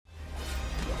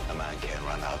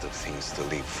other things to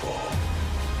live for.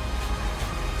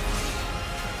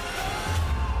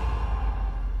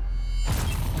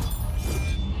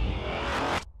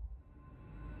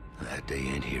 That day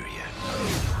ain't here yet.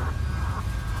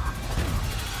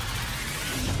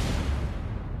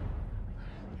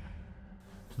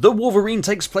 The Wolverine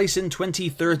takes place in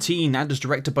 2013 and is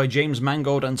directed by James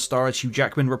Mangold and stars Hugh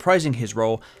Jackman reprising his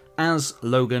role as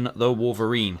Logan the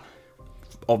Wolverine.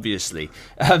 Obviously.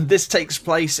 This takes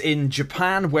place in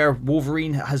Japan, where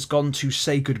Wolverine has gone to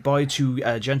say goodbye to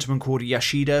a gentleman called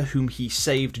Yashida, whom he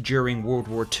saved during World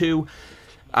War II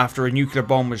after a nuclear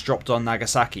bomb was dropped on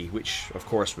Nagasaki, which of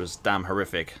course was damn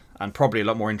horrific and probably a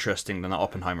lot more interesting than the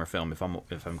Oppenheimer film, if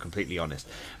I'm completely honest.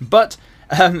 But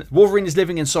Wolverine is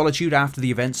living in solitude after the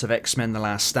events of X-Men: The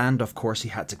Last Stand. Of course, he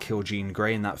had to kill Jean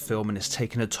Grey in that film, and it's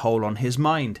taken a toll on his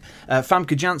mind.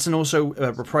 Famke Janssen also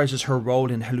reprises her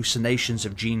role in Hallucinations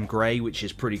of Jean Grey, which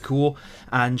is pretty cool,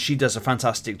 and she does a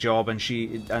fantastic job.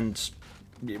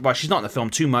 Well, she's not in the film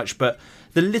too much, but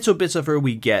the little bit of her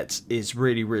we get is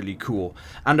really, really cool.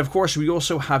 And of course, we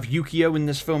also have Yukio in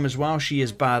this film as well. She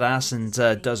is badass and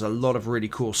does a lot of really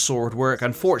cool sword work.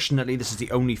 Unfortunately, this is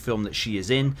the only film that she is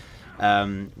in,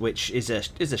 which is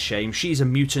a shame. She's a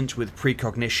mutant with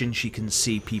precognition. She can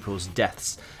see people's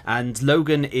deaths. And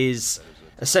Logan is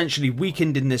essentially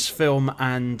weakened in this film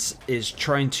and is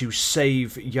trying to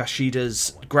save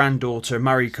Yashida's granddaughter,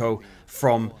 Mariko,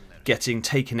 from getting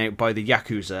taken out by the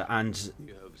Yakuza, and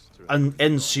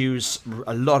ensues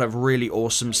a lot of really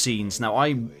awesome scenes. Now,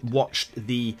 I watched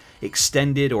the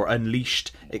extended or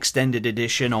Unleashed extended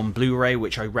edition on Blu-ray,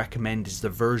 which I recommend is the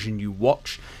version you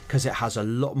watch, because it has a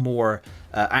lot more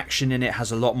action in it,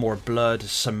 has a lot more blood,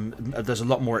 there's a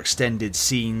lot more extended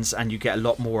scenes, and you get a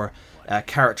lot more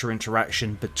character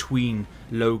interaction between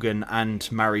Logan and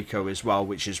Mariko as well,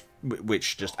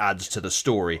 which just adds to the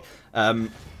story. All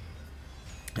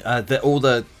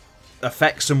the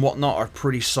effects and whatnot are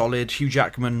pretty solid. Hugh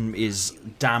Jackman is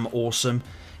damn awesome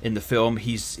in the film.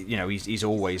 He's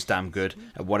always damn good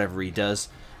at whatever he does,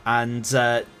 and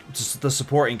just the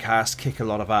supporting cast kick a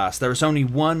lot of ass. There is only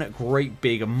one great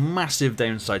big massive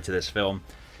downside to this film,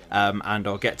 and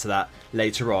I'll get to that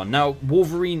later on. Now,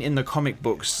 Wolverine in the comic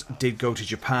books did go to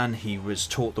Japan. He was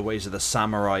taught the ways of the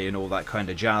samurai and all that kind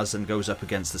of jazz, and goes up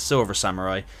against the Silver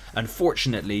Samurai.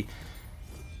 Unfortunately,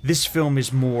 this film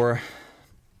is more.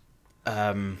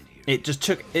 It just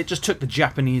took the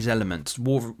Japanese element.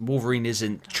 Wolverine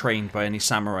isn't trained by any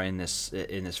samurai in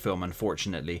this film,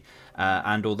 unfortunately.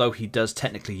 And although he does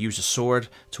technically use a sword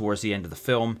towards the end of the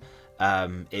film,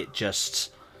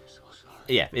 it's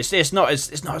not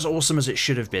as awesome as it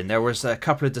should have been. There was a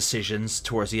couple of decisions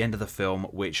towards the end of the film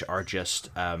which are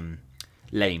just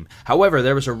lame. However,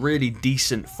 there was a really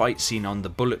decent fight scene on the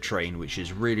bullet train, which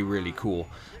is really, really cool.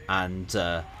 And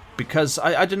because,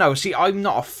 I don't know, see, I'm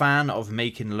not a fan of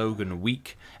making Logan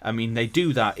weak. I mean, they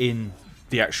do that in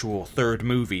the actual third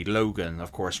movie, Logan,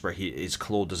 of course, where his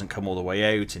claw doesn't come all the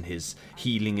way out and his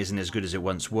healing isn't as good as it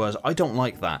once was. I don't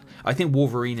like that. I think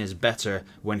Wolverine is better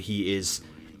when he is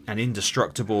an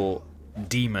indestructible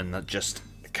demon that just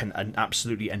can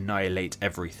absolutely annihilate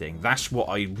everything. That's what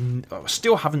I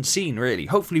still haven't seen, really.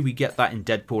 Hopefully we get that in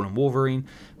Deadpool and Wolverine,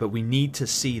 but we need to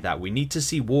see that. We need to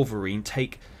see Wolverine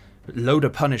take a load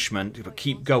of punishment, but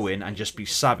keep going and just be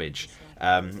savage.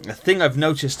 A thing I've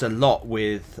noticed a lot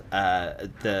with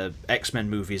the X-Men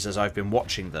movies as I've been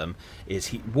watching them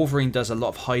is Wolverine does a lot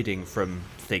of hiding from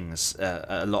things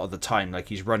a lot of the time. Like,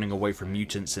 he's running away from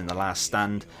mutants in The Last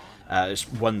Stand.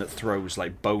 It's one that throws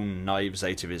like bone knives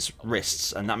out of his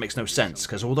wrists, and that makes no sense,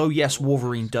 because although yes,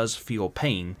 Wolverine does feel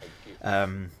pain,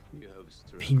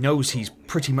 he knows he's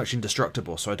pretty much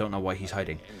indestructible, so I don't know why he's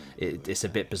hiding. It's a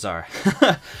bit bizarre.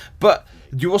 But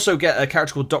you also get a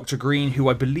character called Dr. Green, who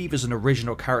I believe is an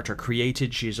original character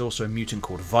created. She is also a mutant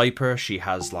called Viper. She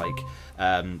has like,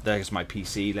 there's my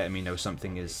PC letting me know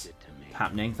something is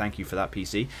happening. Thank you for that,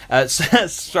 PC.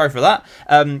 Sorry for that.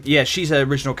 Yeah, she's an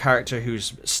original character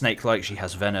who's snake-like. She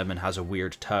has venom and has a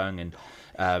weird tongue, and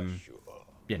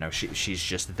you know, she's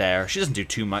just there. She doesn't do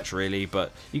too much, really,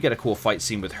 but you get a cool fight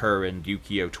scene with her and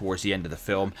Yukio towards the end of the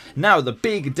film. Now, the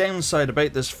big downside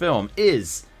about this film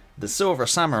is the Silver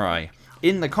Samurai.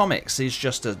 In the comics, he's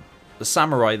just the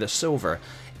samurai, the silver.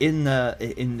 In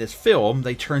this film,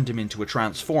 they turned him into a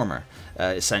transformer.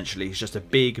 Essentially, he's just a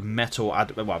big metal,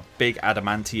 big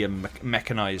adamantium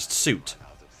mechanized suit.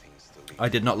 I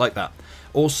did not like that.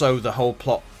 Also, the whole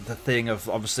plot, the thing of,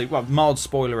 obviously, well, mild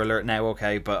spoiler alert now,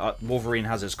 okay, but Wolverine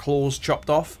has his claws chopped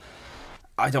off.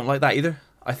 I don't like that either.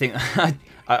 I think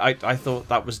I thought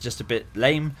that was just a bit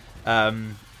lame.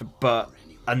 And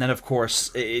then of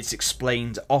course it's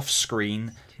explained off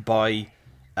screen by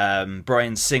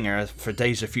Bryan Singer for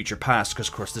Days of Future Past, because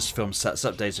of course this film sets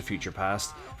up Days of Future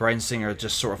Past. Bryan Singer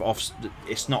just sort of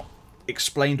it's not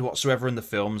explained whatsoever in the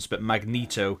films, but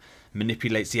Magneto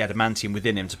manipulates the adamantium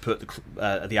within him to put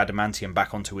the adamantium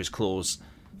back onto his claws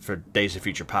for Days of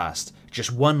Future Past.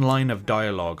 Just one line of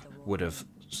dialogue would have,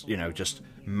 just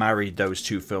married those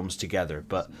two films together,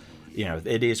 but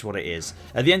it is what it is.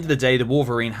 At the end of the day, the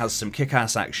Wolverine has some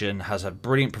kick-ass action, has a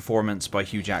brilliant performance by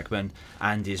Hugh Jackman,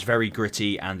 and is very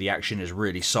gritty, and the action is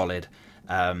really solid.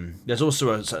 There's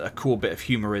also a cool bit of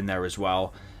humour in there as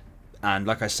well. And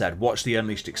like I said, watch the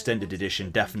Unleashed Extended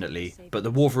Edition, definitely. But the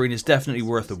Wolverine is definitely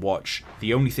worth a watch.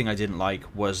 The only thing I didn't like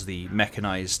was the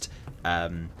mechanized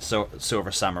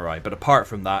Silver Samurai. But apart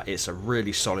from that, it's a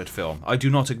really solid film. I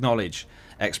do not acknowledge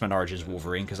X-Men Origins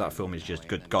Wolverine, because that film is just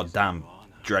goddamn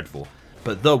dreadful.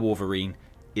 But The Wolverine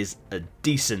is a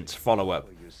decent follow-up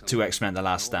to X-Men The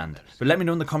Last Stand. But let me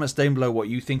know in the comments down below what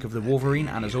you think of The Wolverine.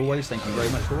 And as always, thank you very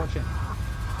much for watching.